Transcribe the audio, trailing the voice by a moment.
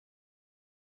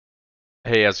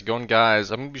Hey, how's it going,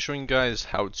 guys? I'm going to be showing you guys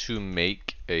how to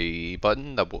make a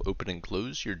button that will open and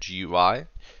close your GUI.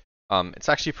 It's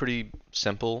actually pretty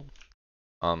simple.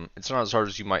 It's not as hard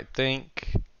as you might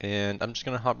think, and I'm just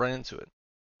going to hop right into it.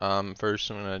 First,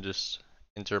 I'm going to just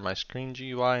enter my screen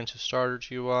GUI into starter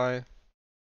GUI,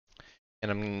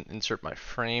 and I'm going to insert my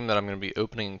frame that I'm going to be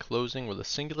opening and closing with a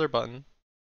singular button.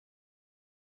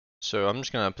 So I'm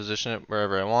just going to position it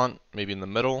wherever I want, maybe in the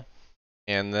middle.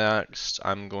 And next,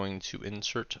 I'm going to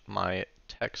insert my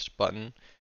text button.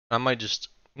 I might just,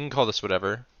 you can call this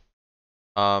whatever.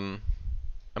 Um,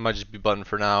 it might just be button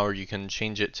for now, or you can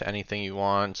change it to anything you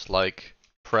want, like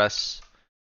press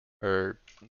or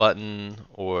button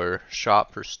or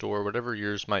shop or store, whatever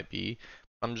yours might be.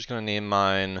 I'm just gonna name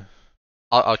mine.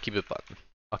 I'll keep it button.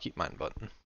 I'll keep mine button.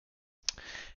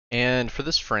 And for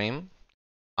this frame,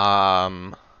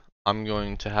 um, I'm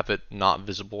going to have it not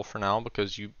visible for now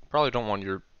because you probably don't want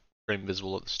your frame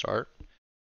visible at the start.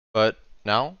 But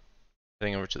now,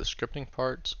 heading over to the scripting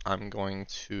part, I'm going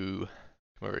to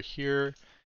come over here,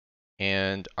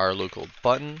 and our local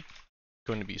button is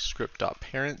going to be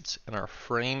script.parent, and our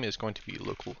frame is going to be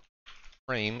local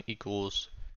frame equals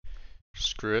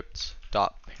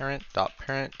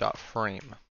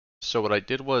script.parent.parent.frame. So what I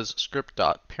did was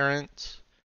script.parent.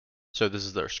 So this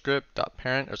is our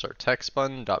script.parent is our text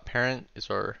button, .parent is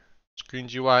our screen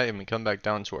GUI, and we come back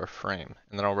down to our frame.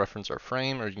 And then I'll reference our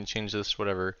frame, or you can change this to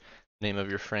whatever name of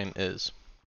your frame is.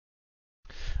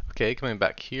 Okay, coming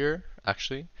back here,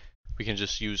 actually, we can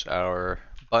just use our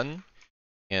button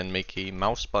and make a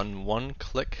mouse button one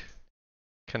click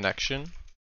connection.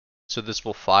 So this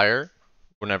will fire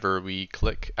whenever we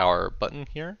click our button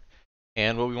here.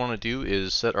 And what we want to do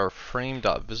is set our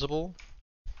frame.visible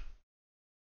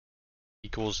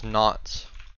equals not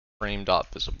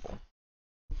frame.visible.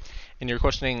 And you're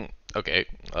questioning, okay,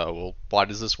 well, why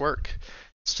does this work?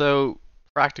 So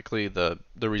practically the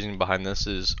reasoning behind this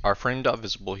is our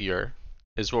frame.visible here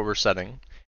is what we're setting.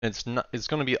 And it's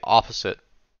going to be opposite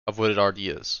of what it already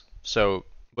is. So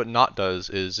what not does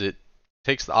is it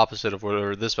takes the opposite of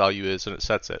whatever this value is and it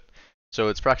sets it. So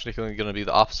it's practically going to be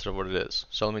the opposite of what it is.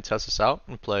 So let me test this out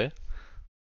and play.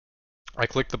 I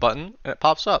click the button and it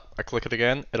pops up. I click it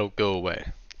again, it'll go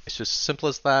away. It's just simple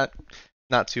as that,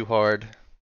 not too hard.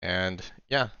 And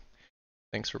yeah,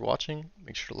 thanks for watching.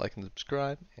 Make sure to like and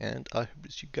subscribe, and I hope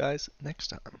to see you guys next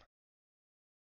time.